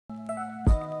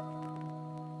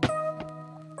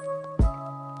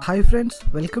Hi friends,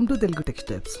 welcome to Telugu tech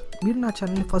steps. మీరు నా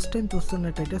ఛానల్ని ఫస్ట్ టైం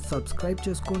చూస్తున్నట్టయితే సబ్స్క్రైబ్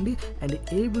చేసుకోండి అండ్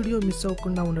ఏ వీడియో మిస్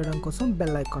అవ్వకుండా ఉండడం కోసం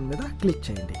బెల్ ఐకాన్ మీద క్లిక్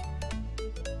చేయండి.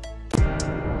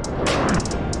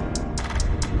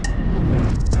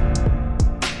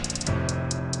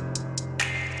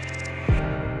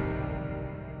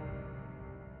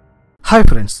 హాయ్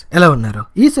ఫ్రెండ్స్, ఎలా ఉన్నారు?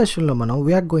 ఈ సెషన్లో మనం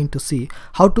we are going to see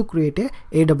how to create a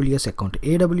AWS account.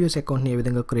 AWS అకౌంట్ని ఏ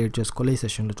విధంగా క్రియేట్ చేసుకోవాలి ఈ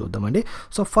సెషన్లో చూద్దామండి.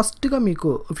 సో ఫస్ట్గా మీకు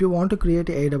if you want to create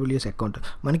AWS account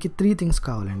మనకి 3 థింగ్స్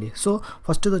కావాలండి. సో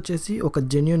ఫస్ట్ది వచ్చేసి ఒక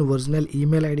జెన్యూన్ ఒరిజినల్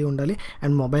ఈమెయిల్ ఐడి ఉండాలి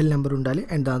అండ్ మొబైల్ నెంబర్ ఉండాలి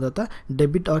అండ్ దాని తర్వాత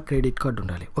డెబిట్ ఆర్ క్రెడిట్ కార్డ్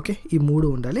ఉండాలి. ఓకే, ఈ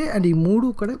 3 ఉండాలి అండ్ ఈ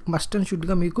 3 కూడా మస్ట్ అండ్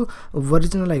షుడ్గా మీకు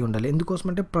ఒరిజినల్ అయి ఉండాలి. ఎందుకోసం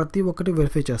అంటే ప్రతి ఒక్కటి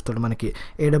వెరిఫై చేస్తాడు మనకి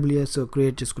AWS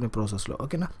క్రియేట్ చేసుకునే ప్రాసెస్లో.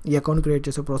 ఓకేనా, ఈ అకౌంట్ క్రియేట్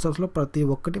చేసే ప్రాసెస్లో ప్రతి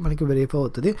ఒక్కటి మనకి వెరిఫై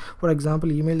అవుతుంది. ఫర్ ఎగ్జాంపుల్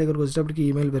ఈమెయిల్ దగ్గరకు వచ్చేటప్పటికి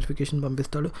ఈమెయిల్ వెరిఫికేషన్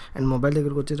పంపిస్తాడు అండ్ మొబైల్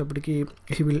దగ్గరకు వచ్చేటప్పటికి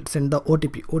he will send the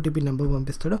OTP number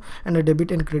పంపిస్తాడు and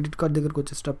debit and credit card దగ్గరకు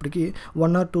వచ్చేటప్పటికి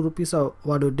 1 or 2 రూపీస్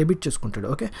వాడు డెబిట్ చేసుకుంటాడు.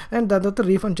 ఓకే, అండ్ దాని తర్వాత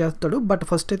రీఫండ్ చేస్తాడు. బట్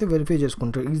ఫస్ట్ అయితే వెరిఫై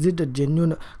చేసుకుంటాడు is it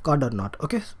genuine card or not.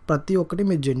 Okay, ప్రతి ఒక్కటి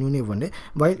మీరు జెన్యూన్ ఇవ్వండి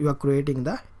while you are creating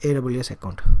the AWS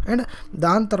account. And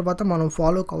దాని తర్వాత మనం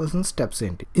ఫాలో కావాల్సిన స్టెప్స్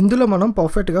ఏంటి? ఇందులో మనం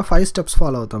పర్ఫెక్ట్గా 5 స్టెప్స్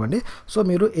ఫాలో అవుతామండి. సో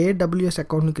మీరు AWS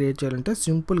అకౌంట్ని క్రియేట్ చేయాలంటే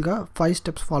సింపుల్గా 5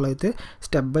 స్టెప్స్ ఫాలో అయితే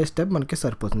స్టెప్ బై స్టెప్ మనకి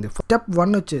సరిపోతుంది. స్టెప్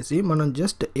 1 వచ్చేసి మనం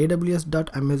జస్ట్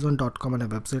aws.amazon.com అనే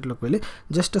వెబ్సైట్లోకి వెళ్ళి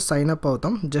జస్ట్ సైన్ అప్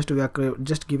అవుతాం.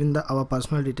 Just giving the our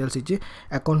personal details ఇచ్చి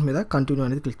అకౌంట్ మీద కంటిన్యూ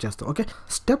అనేది క్లిక్ చేస్తాం. ఓకే,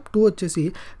 స్టెప్ 2 వచ్చేసి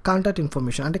కాంటాక్ట్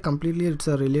ఇన్ఫర్మేషన్, అంటే completely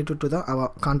it's related to the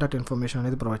hour contact information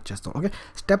అనేది ప్రొవైడ్ చేస్తాం. ఓకే,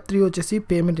 స్టెప్ 3 వచ్చేసి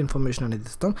పేమెంట్ ఇన్ఫర్మేషన్ అనేది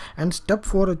ఇస్తాం అండ్ స్టెప్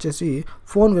 4 వచ్చేసి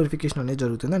ఫోన్ వెరిఫికేషన్ అనేది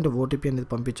జరుగుతుంది. అంటే ఓటీపీ అనేది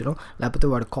పంపించడం లేకపోతే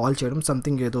వాడు కాల్ చేయడం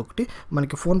సంథింగ్ ఏదో ఒకటి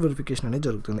మనకి ఫోన్ వెరిఫికేషన్ అనేది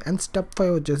జరుగుతుంది. అండ్ స్టెప్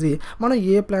 5 వచ్చేసి మనం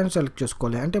ఏ ప్లాన్ సెలెక్ట్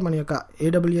చేసుకోవాలి, అంటే మన యొక్క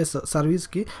AWS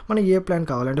సర్వీస్కి మనం ఏ ప్లాన్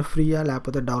కావాలి, అంటే ఫ్రీయా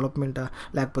లేకపోతే డెవలప్మెంటా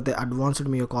లేకపోతే అడ్వాన్స్డ్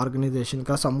మీ యొక్క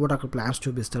ఆర్గనైజేషన్గా సమ్వాట్ అక్కడ ప్లాన్స్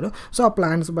చూపిస్తాడు. సో ఆ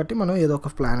ప్లాన్స్ బట్టి మనం ఏదో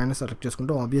ఒక ప్లాన్ అనేది సెలెక్ట్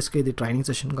చేసుకుంటాం. ఆబ్వియస్గా ఇది ట్రైనింగ్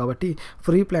సెషన్ కాబట్టి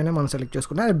ఫ్రీ ప్లానే మనం సెలెక్ట్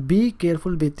చేసుకుంటాం. And be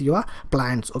careful with your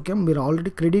plans. Okay, మీరు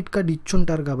ఆల్రెడీ క్రెడిట్ కార్డ్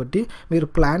ఇచ్చుంటారు కాబట్టి మీరు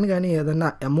ప్లాన్ కానీ ఏదైనా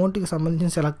అమౌంట్కి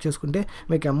సంబంధించి సెలెక్ట్ చేసుకుంటే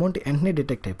మీకు అమౌంట్ వెంటనే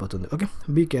డిటెక్ట్ అయిపోతుంది. Okay,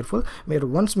 be careful.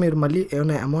 మీరు మళ్ళీ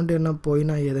ఏమైనా అమౌంట్ ఏమైనా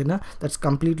పోయినా ఏదైనా దట్స్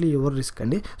కంప్లీట్లీ యువర్ రిస్క్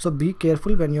అండి. So be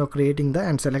careful when you're creating the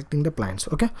and selecting the plans.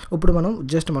 Okay, ఇప్పుడు మనం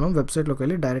వెబ్సైట్లోకి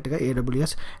వెళ్ళి డైరెక్ట్గా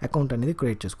AWS అకౌంట్ అనేది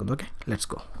క్రియేట్ చేసుకుందాం. Okay, let's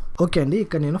go. ఓకే అండి,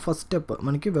 ఇక్కడ నేను ఫస్ట్ స్టెప్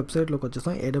మనకి వెబ్సైట్లోకి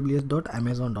వచ్చేస్తాం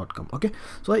aws.amazon.com. ఓకే,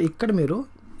 సో ఇక్కడ మీరు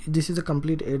దిస్ ఈజ్ అ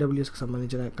కంప్లీట్ AWSకి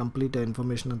సంబంధించిన కంప్లీట్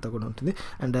ఇన్ఫర్మేషన్ అంతా కూడా ఉంటుంది.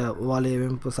 అండ్ వాళ్ళు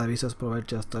ఏమేమి సర్వీసెస్ ప్రొవైడ్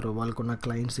చేస్తారు, వాళ్ళకున్న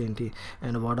క్లయింట్స్ ఏంటి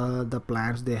and what are the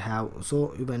plans they have. So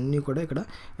ఇవన్నీ కూడా ఇక్కడ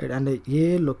అండ్ ఏ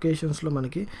లొకేషన్స్లో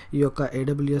మనకి ఈ యొక్క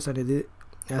AWS అనేది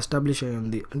ఎస్టాబ్లిష్ అయ్యి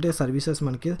ఉంది, అంటే సర్వీసెస్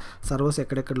మనకి సర్వర్స్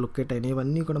ఎక్కడెక్కడ లొకేట్ అయినాయి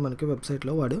ఇవన్నీ కూడా మనకి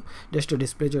వెబ్సైట్లో వాడు జస్ట్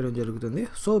డిస్ప్లే చేయడం జరుగుతుంది.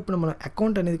 సో ఇప్పుడు మనం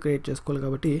అకౌంట్ అనేది క్రియేట్ చేసుకోవాలి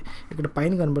కాబట్టి ఇక్కడ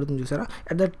పైన కనబడుతుంది చూసారా,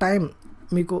 అట్ ద టైం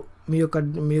మీకు మీరు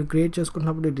క్రియేట్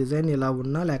చేసుకున్నప్పుడు డిజైన్ ఎలా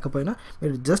ఉన్నా లేకపోయినా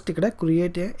మీరు జస్ట్ ఇక్కడ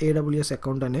క్రియేట్ AWS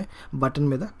అకౌంట్ అనే బటన్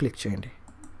మీద క్లిక్ చేయండి.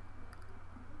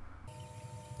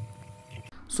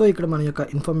 సో ఇక్కడ మన యొక్క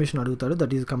ఇన్ఫర్మేషన్ అడుగుతాడు,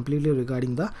 that is completely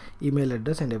regarding the email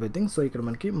address and everything. So ఇక్కడ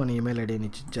మనకి మన ఈమెయిల్ ఐడిని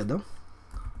ఇచ్చేద్దాం.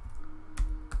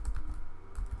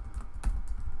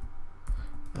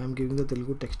 I'm giving the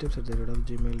Telugu tech steps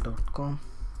 @gmail.com.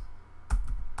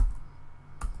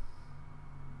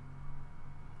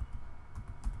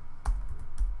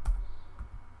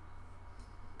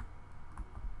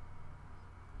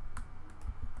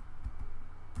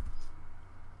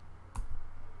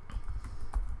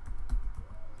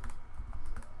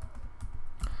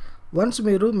 Once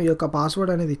మీరు మీ యొక్క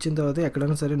పాస్వర్డ్ అనేది ఇచ్చిన తర్వాత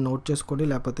ఎక్కడైనా సరే నోట్ చేసుకోండి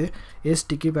లేకపోతే ఏ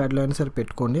స్టిక్కీ ప్యాడ్లో అయినా సరే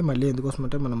పెట్టుకోండి, మళ్ళీ ఎందుకోసం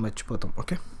అంటే మనం మర్చిపోతాం.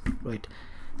 Okay, right.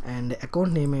 And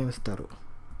account name ఏమి ఇస్తారు,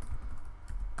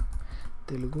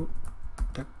 తెలుగు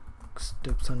టెక్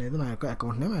స్టెప్స్ అనేది నా యొక్క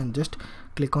account name and just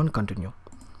click on continue.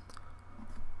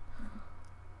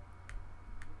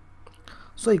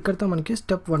 So ఇక్కడతో మనకి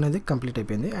స్టెప్ 1 అనేది కంప్లీట్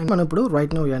అయిపోయింది. అండ్ మనం ఇప్పుడు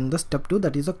right now and the step 2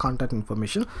 that is the contact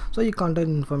information. So ఈ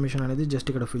కాంటాక్ట్ ఇన్ఫర్మేషన్ అనేది జస్ట్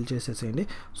ఇక్కడ ఫిల్ చేసేసేయండి.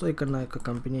 సో ఇక్కడ నా యొక్క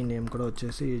కంపెనీ నేమ్ కూడా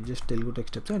వచ్చేసి just Telugu tech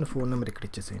steps and phone number ఇక్కడ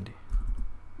ఇచ్చేసేయండి.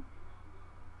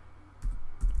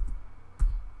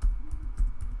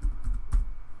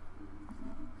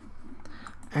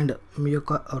 అండ్ మీ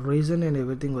యొక్క రీజన్ అండ్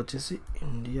ఎవ్రీథింగ్ వచ్చేసి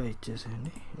ఇండియా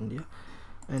ఇచ్చేసేయండి, India.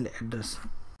 And address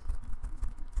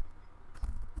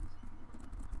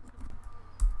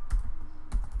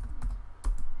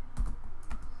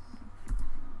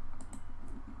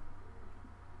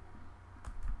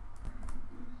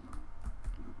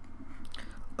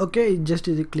okay, just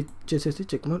ఇది క్లిక్ చేసేసి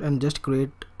check mark and just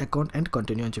create account and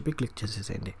continue అని చెప్పి క్లిక్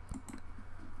చేసేసేయండి.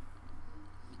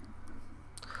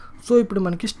 సో ఇప్పుడు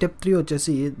మనకి స్టెప్ 3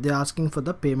 వచ్చేసి they asking for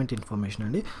the payment information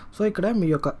అండి. సో ఇక్కడ మీ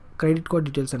యొక్క క్రెడిట్ కార్డ్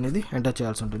డీటెయిల్స్ అనేది ఎంటర్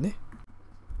చేయాల్సి ఉంటుంది.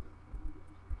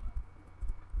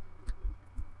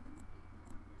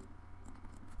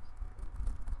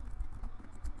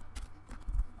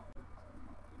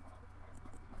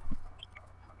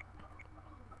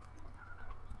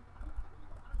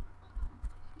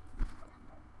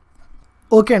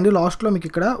 ఓకే అండి, లాస్ట్లో మీకు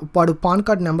ఇక్కడ వాడు పాన్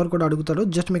కార్డ్ నెంబర్ కూడా అడుగుతాడు.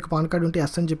 జస్ట్ మీకు పాన్ కార్డ్ ఉంటే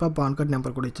ఎస్ అని చెప్పి ఆ పాన్ కార్డ్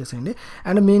నెంబర్ కూడా ఇచ్చేసేయండి.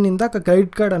 అండ్ నేను ఇందాక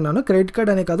క్రెడిట్ కార్డ్ అన్నాను, క్రెడిట్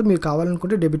కార్డ్ అనే కాదు, మీరు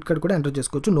కావాలనుకుంటే డెబిట్ కార్డ్ కూడా ఎంటర్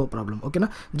చేసుకోవచ్చు, నో ప్రాబ్లం. ఓకేనా,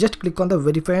 just click on the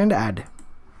verify and add.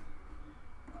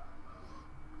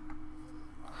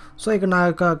 So ఇక్కడ నా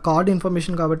యొక్క కార్డ్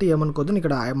ఇన్ఫర్మేషన్ కాబట్టి ఏమనుకోద్దు,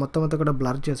 ఇక్కడ మొత్తం అంతా కూడా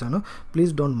బ్లర్ చేశాను,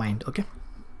 please don't mind. Okay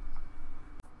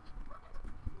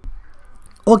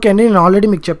okay అండి, నేను ఆల్రెడీ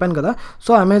మీకు చెప్పాను కదా.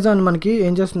 సో అమెజాన్ మనకి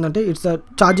ఏం చేస్తుందంటే ఇట్స్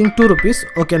ఛార్జింగ్ 2 రూపీస్.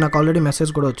 ఓకే, నాకు ఆల్రెడీ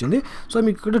మెసేజ్ కూడా వచ్చింది. సో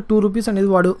మీకు ఇక్కడ 2 రూపీస్ అనేది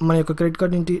వాడు మన యొక్క క్రెడిట్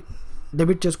కార్డ్ నుంచి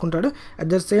డెబిట్ చేసుకుంటాడు. అట్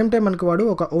ద సేమ్ టైం మనకి వాడు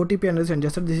ఒక ఓటీపీ అనేది సెండ్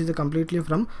చేస్తాడు. This is completely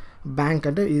from bank,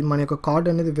 అంటే ఇది మన యొక్క కార్డ్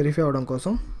అనేది వెరిఫై అవ్వడం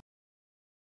కోసం.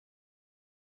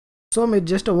 సో మీరు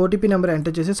జస్ట్ ఓటీపీ నెంబర్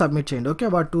ఎంటర్ చేసి సబ్మిట్ చేయండి. ఓకే,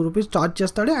 వాడు 2 రూపీస్ ఛార్జ్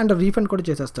చేస్తాడు అండ్ రీఫండ్ కూడా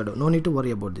చేసేస్తాడు. No need to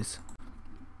worry about this.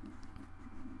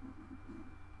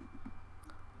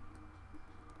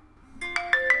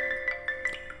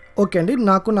 Okay అండి,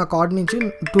 నాకు నా కార్డ్ నుంచి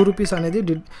 2 రూపీస్ అనేది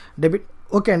డెబిట్.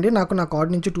 ఓకే అండి, నాకు నా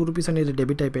కార్డ్ నుంచి 2 రూపీస్ అనేది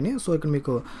డెబిట్ అయిపోయినాయి. సో ఇక్కడ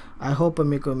మీకు ఐ హోప్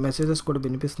మీకు మెసేజెస్ కూడా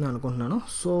వినిపిస్తున్నాయి అనుకుంటున్నాను.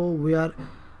 So we are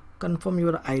confirm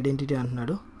your identity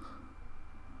అంటున్నాడు.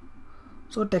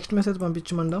 సో టెక్స్ట్ మెసేజ్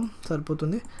పంపించమంటాం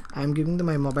సరిపోతుంది. I'm giving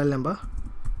my mobile number.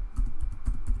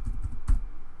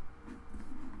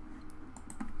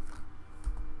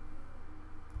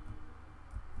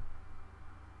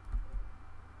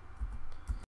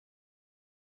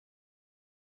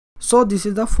 So this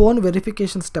is the phone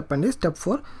verification step అండి, step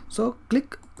 4. So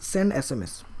click send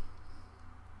SMS.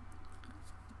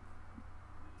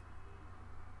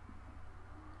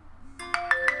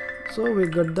 So we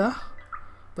got the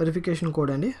verification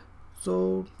code అండి. So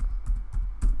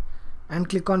and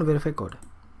click on verify code.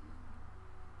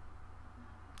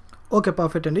 Okay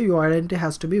perfect అండి, your identity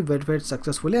has to be verified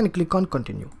successfully and click on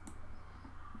continue.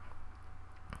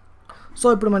 So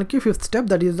ఇప్పుడు మనకి 5th step,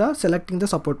 that is the selecting the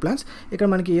support plans. ఇక్కడ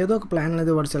మనకి ఏదో ఒక plan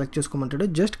అనేది వాడు select చేసుకోమంటాడు.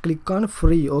 Just click on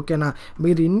free. ఓకేనా,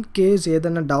 మీరు ఇన్ కేస్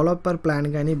ఏదైనా డెవలపర్ ప్లాన్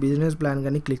కానీ బిజినెస్ ప్లాన్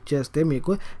కానీ క్లిక్ చేస్తే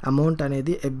మీకు అమౌంట్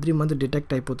అనేది ఎవ్రీ మంత్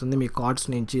డిటెక్ట్ అయిపోతుంది మీ కార్డ్స్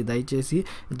నుంచి. దయచేసి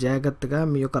జాగ్రత్తగా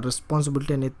మీ యొక్క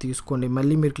రెస్పాన్సిబిలిటీ అనేది తీసుకోండి.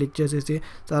 మళ్ళీ మీరు క్లిక్ చేసేసి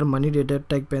సార్ మనీ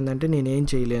డిటెక్ట్ అయిపోయిందంటే నేనేం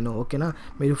చేయలేను. ఓకేనా,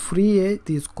 మీరు ఫ్రీ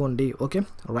తీసుకోండి. Okay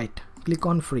right, click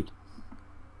on free.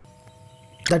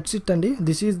 That's it అండి.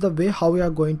 This is the way how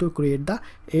you're going to create the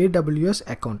AWS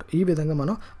account. ఈ విధంగా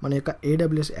మనం మన యొక్క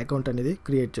AWS అకౌంట్ అనేది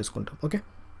క్రియేట్ చేసుకుంటాం. ఓకే,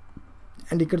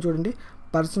 అండ్ ఇక్కడ చూడండి,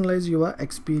 personalise your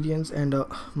experience and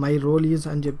my role is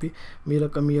అని చెప్పి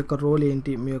మీ యొక్క రోల్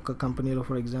ఏంటి మీ యొక్క కంపెనీలో.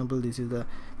 For example this is the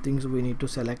things we need to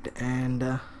select and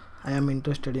I'm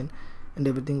interested in and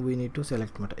everything we need to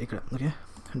select అనమాట ఇక్కడ. Okay,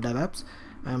 DevOps,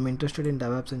 I'm interested in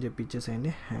DevOps అని చెప్పి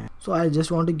ఇచ్చేసేయండి. So I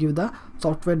just want to give the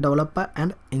software developer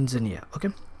and engineer. Okay,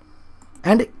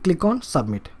 and click on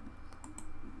submit.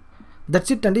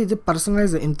 That's it అండి. ఇది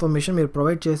personalise information మీరు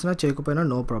provide చేసినా చేయకపోయినా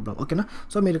నో ప్రాబ్లం. ఓకేనా,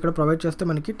 సో మీరు ఇక్కడ ప్రొవైడ్ చేస్తే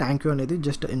మనకి థ్యాంక్ యూ అనేది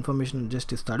జస్ట్ ఇన్ఫర్మేషన్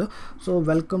జస్ట్ ఇస్తాడు. So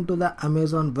welcome to the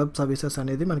Amazon web services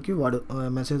అనేది మనకి వాడు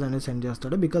మెసేజ్ అనేది సెండ్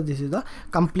చేస్తాడు. Because this is the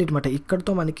complete మాట.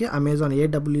 ఇక్కడతో మనకి అమెజాన్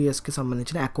AWSకి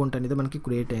సంబంధించిన అకౌంట్ అనేది మనకి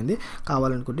క్రియేట్ అయింది.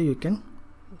 కావాలనుకుంటే you can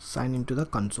sign in to the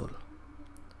console.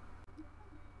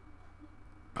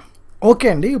 Okay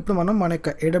అండి, ఇప్పుడు మనం మన యొక్క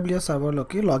AWS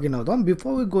సర్వర్లోకి లాగిన్ అవుదాం.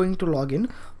 Before we going to login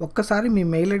ఒక్కసారి మీ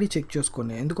మెయిల్ ఐడి చెక్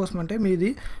చేసుకోండి. ఎందుకోసం అంటే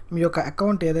మీ యొక్క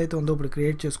అకౌంట్ ఏదైతే ఉందో ఇప్పుడు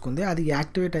క్రియేట్ చేసుకుంది అది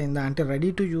యాక్టివేట్ అయిందా, అంటే రెడీ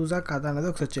టు యూజా కాదా అనేది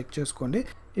ఒకసారి చెక్ చేసుకోండి.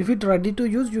 If it ready to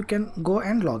use you can go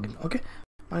and login. Okay,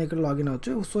 మనం ఇక్కడ లాగిన్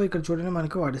అవ్వచ్చు. సో ఇక్కడ చూడండి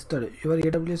మనకి వాడిస్తాడు your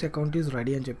AWS account is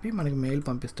ready అని చెప్పి మనకి మెయిల్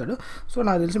పంపిస్తాడు. సో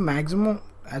నాకు తెలిసి మ్యాక్సిమం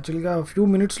యాక్చువల్గా ఫ్యూ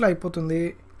మినిట్స్లో అయిపోతుంది.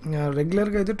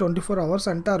 రెగ్యులర్గా అయితే 24 hours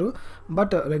అంటారు,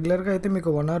 బట్ రెగ్యులర్గా అయితే మీకు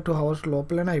 1 or 2 hours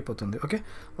లోపలనే అయిపోతుంది. ఓకే,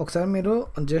 ఒకసారి మీరు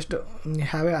జస్ట్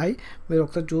హ్యావ్ ఏ ఐ మీరు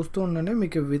ఒకసారి చూస్తూ ఉండండి,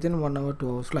 మీకు వితిన్ 1 or 2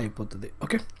 hours అయిపోతుంది.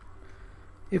 Okay,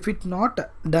 if it not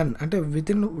done అంటే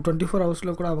వితిన్ 24 hours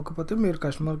కూడా అవ్వకపోతే మీరు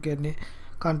కస్టమర్ కేర్ని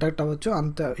కాంటాక్ట్ అవ్వచ్చు.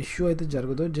 అంత ఇష్యూ అయితే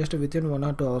జరగదు. జస్ట్ వితిన్ 1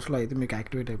 or 2 hours అయితే మీకు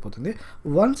యాక్టివేట్ అయిపోతుంది.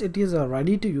 Once it is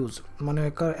ready to use, మన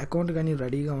యొక్క అకౌంట్ కానీ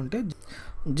రెడీగా ఉంటే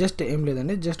జస్ట్ ఏం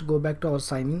లేదండి, just go back to our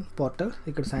sign in portal.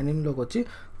 ఇక్కడ సైన్ ఇన్లోకి వచ్చి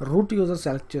రూట్ యూజర్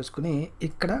సెలెక్ట్ చేసుకుని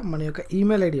ఇక్కడ మన యొక్క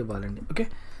ఈమెయిల్ ఐడి ఇవ్వాలండి. ఓకే,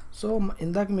 సో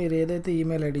ఇందాక మీరు ఏదైతే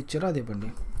ఈమెయిల్ ఐడి ఇచ్చారో అది ఇవ్వండి.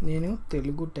 నేను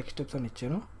తెలుగు టెక్ స్టెప్స్ అని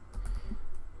ఇచ్చాను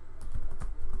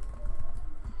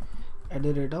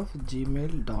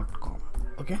 @gmail.com.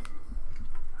 ఓకే,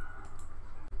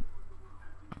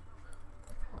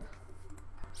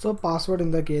 సో పాస్వర్డ్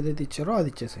ఇందాక ఏదైతే ఇచ్చారో అది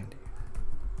ఇచ్చేసేయండి.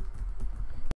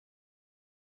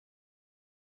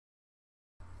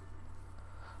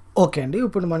 ఓకే అండి,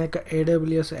 ఇప్పుడు మన యొక్క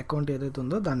AWS అకౌంట్ ఏదైతే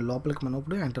ఉందో దాని లోపలికి మనం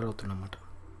ఇప్పుడు ఎంటర్ అవుతున్నాం అన్నమాట.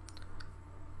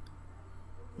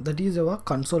 That is our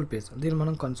console page. దీన్ని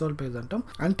మనం కన్సోల్ పేజ్ అంటాం.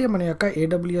 అంటే మన యొక్క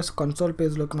AWS కన్సోల్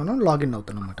పేజ్లోకి మనం లాగిన్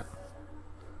అవుతున్నాం అన్నమాట.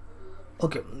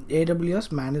 ఓకే, AWS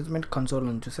మేనేజ్మెంట్ కన్సోల్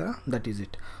అని చూసారా, that is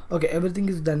it. Okay, everything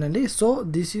is done అండి. So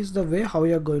this is the way how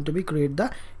you're going to be create the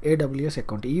AWS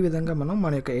account. ఈ విధంగా మనం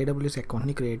మన యొక్క AWS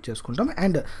అకౌంట్ని క్రియేట్ చేసుకుంటాం.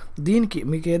 అండ్ దీనికి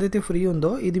మీకు ఏదైతే ఫ్రీ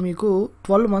ఉందో ఇది మీకు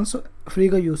 12 months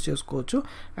ఫ్రీగా యూస్ చేసుకోవచ్చు.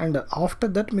 అండ్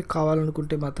ఆఫ్టర్ దట్ మీకు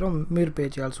కావాలనుకుంటే మాత్రం మీరు పే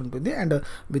చేయాల్సి ఉంటుంది. అండ్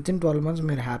వితిన్ 12 months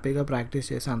మీరు హ్యాపీగా ప్రాక్టీస్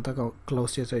చేసి అంతా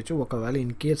క్లోజ్ చేసేయచ్చు. ఒకవేళ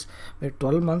ఇన్ కేస్ మీరు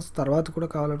 12 months తర్వాత కూడా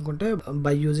కావాలనుకుంటే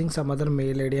by using some other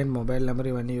mail ID and mobile number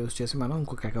ఇవన్నీ యూస్ చేసి మనం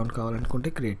ఇంకొక అకౌంట్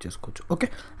కావాలనుకుంటే క్రియేట్ చేసుకోవచ్చు. ఓకే,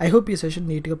 ఐ హోప్ ఈ సెషన్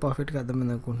నీట్గా పర్ఫెక్ట్గా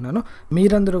అర్థమైంది అనుకుంటున్నాను.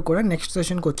 మీరందరూ కూడా నెక్స్ట్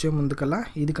సెషన్కి వచ్చే ముందుకల్లా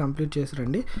ఇది కంప్లీట్ చేసి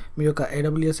రండి, మీ యొక్క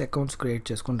AWS అకౌంట్స్ క్రియేట్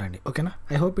చేసుకుని రండి. ఓకేనా,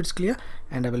 I hope it's clear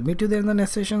and I will meet you there in the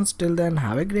next session. Till then,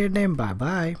 have a great day. Bye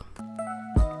bye.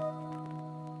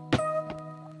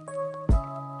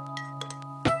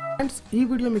 Friends, ఈ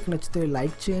వీడియో మీకు నచ్చితే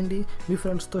లైక్ చేయండి, మీ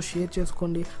ఫ్రెండ్స్తో షేర్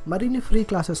చేసుకోండి. మరిన్ని ఫ్రీ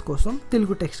క్లాసెస్ కోసం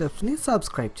తెలుగు టెక్ స్టెప్స్ని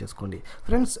సబ్స్క్రైబ్ చేసుకోండి.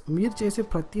 ఫ్రెండ్స్, మీరు చేసే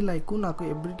ప్రతి లైక్ నాకు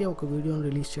ఎవ్రీడే ఒక వీడియోని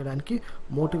రిలీజ్ చేయడానికి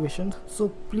motivation. So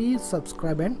please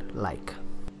subscribe and like.